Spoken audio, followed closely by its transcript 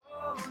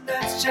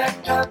Let's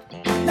check up.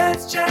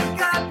 Let's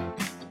check up.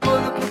 Pull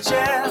up a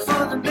chair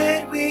for the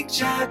Midweek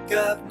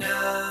Checkup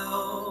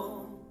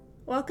now.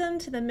 Welcome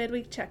to the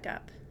Midweek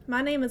Checkup.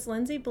 My name is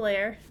Lindsey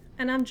Blair,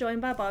 and I'm joined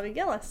by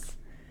Gilles.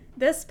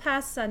 This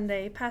past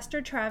Sunday,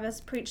 Pastor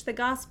Travis preached the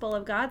gospel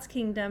of God's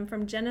kingdom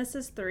from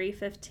Genesis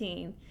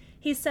 3:15.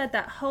 He said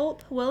that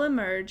hope will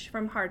emerge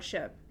from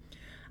hardship.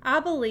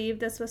 I believe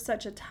this was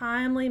such a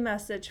timely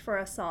message for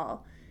us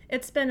all.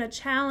 It's been a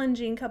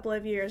challenging couple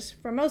of years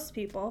for most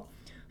people,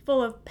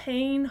 full of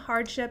pain,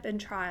 hardship, and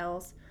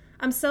trials.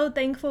 I'm so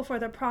thankful for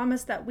the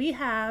promise that we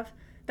have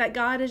that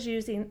God is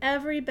using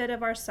every bit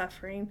of our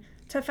suffering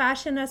to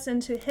fashion us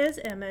into His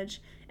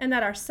image, and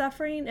that our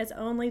suffering is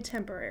only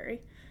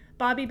temporary.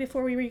 Bobby,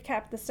 before we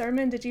recap the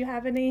sermon, did you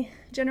have any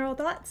general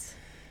thoughts?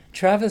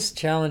 Travis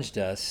challenged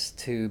us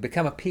to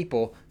become a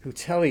people who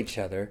tell each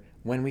other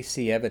when we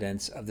see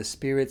evidence of the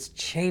Spirit's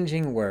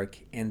changing work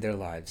in their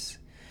lives.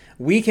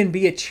 We can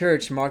be a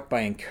church marked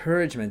by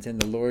encouragement in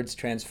the Lord's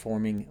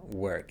transforming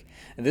work.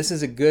 And this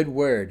is a good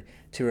word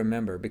to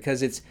remember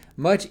because it's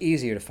much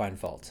easier to find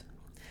fault.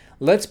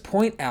 Let's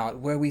point out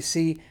where we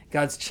see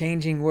God's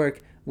changing work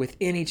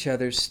within each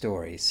other's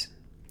stories.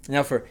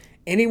 Now, for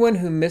anyone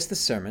who missed the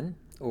sermon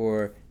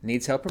or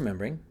needs help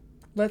remembering,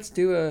 let's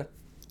do a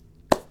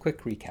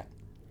quick recap.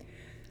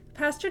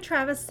 Pastor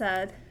Travis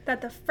said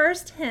that the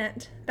first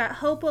hint that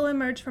hope will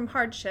emerge from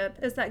hardship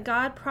is that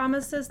God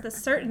promises the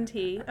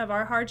certainty of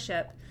our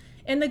hardship.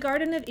 In the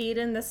Garden of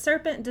Eden, the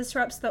serpent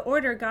disrupts the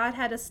order God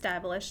had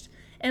established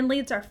and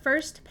leads our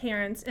first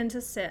parents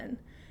into sin.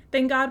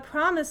 Then God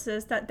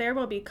promises that there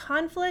will be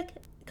conflict,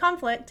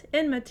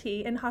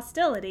 enmity, and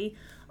hostility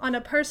on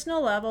a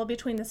personal level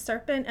between the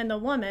serpent and the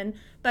woman,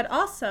 but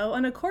also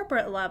on a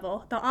corporate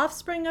level, the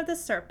offspring of the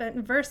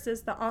serpent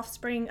versus the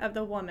offspring of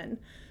the woman.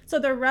 So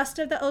the rest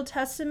of the Old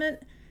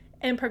Testament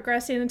and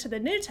progressing into the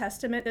New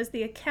Testament is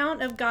the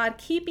account of God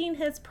keeping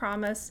His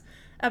promise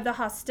of the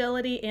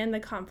hostility and the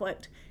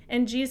conflict.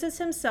 And Jesus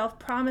Himself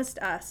promised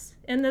us,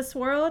 in this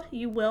world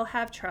you will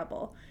have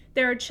trouble.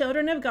 There are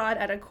children of God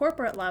at a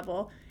corporate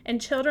level and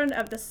children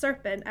of the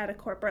serpent at a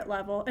corporate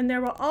level, and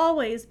there will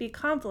always be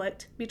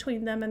conflict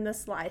between them in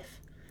this life.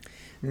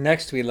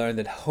 Next, we learned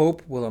that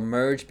hope will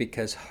emerge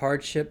because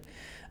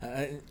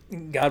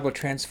God will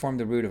transform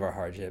the root of our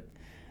hardship.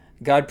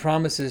 God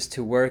promises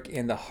to work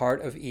in the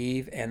heart of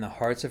Eve and the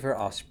hearts of her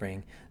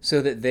offspring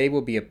so that they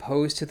will be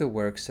opposed to the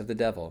works of the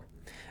devil.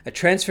 A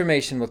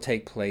transformation will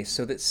take place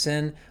so that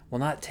sin will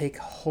not take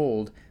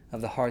hold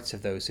of the hearts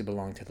of those who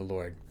belong to the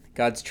Lord.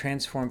 God's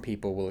transformed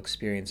people will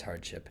experience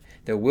hardship.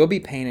 There will be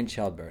pain in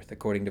childbirth,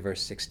 according to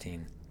verse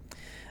 16.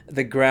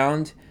 The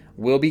ground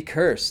will be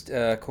cursed,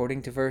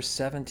 according to verse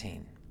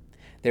 17.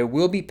 There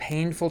will be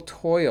painful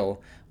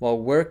toil while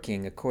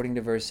working, according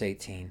to verse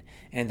 18.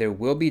 And there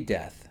will be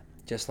death,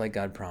 just like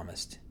God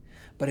promised.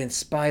 But in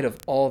spite of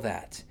all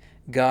that,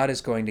 God is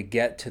going to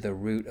get to the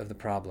root of the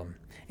problem.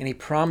 And He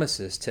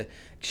promises to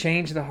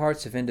change the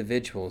hearts of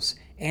individuals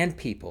and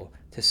people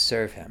to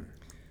serve Him.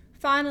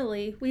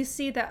 Finally, we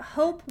see that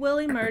hope will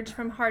emerge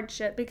from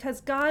hardship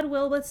because God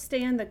will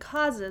withstand the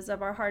causes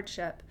of our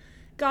hardship.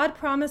 God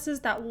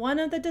promises that one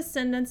of the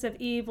descendants of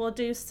Eve will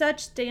do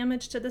such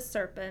damage to the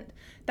serpent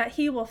that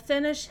he will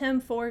finish him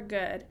for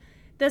good.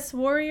 This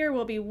warrior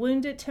will be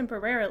wounded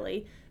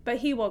temporarily, but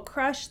he will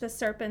crush the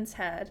serpent's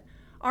head.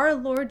 Our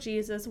Lord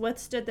Jesus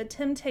withstood the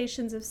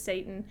temptations of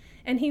Satan,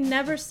 and He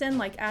never sinned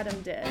like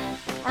Adam did.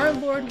 Our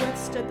Lord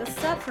withstood the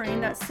suffering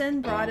that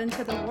sin brought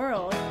into the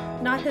world,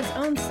 not His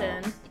own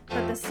sin,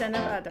 but the sin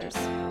of others.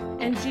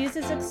 And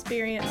Jesus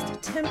experienced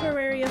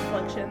temporary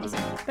afflictions,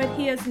 but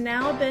He has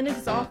now been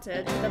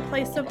exalted to the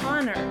place of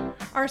honor.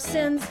 Our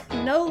sins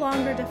no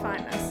longer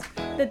define us.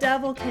 The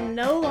devil can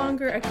no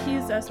longer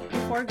accuse us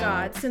before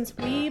God since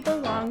we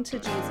belong to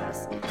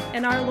Jesus.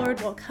 And our Lord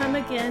will come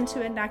again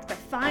to enact the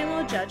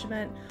final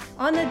judgment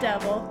on the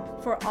devil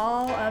for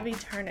all of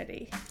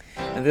eternity.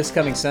 And this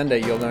coming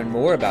Sunday, you'll learn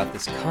more about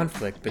this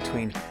conflict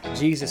between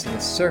Jesus and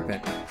the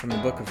serpent from the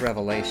book of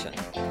Revelation.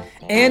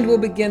 And we'll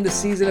begin the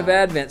season of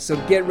Advent, so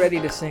get ready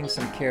to sing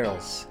some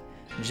carols.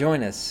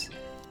 Join us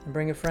and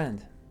bring a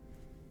friend.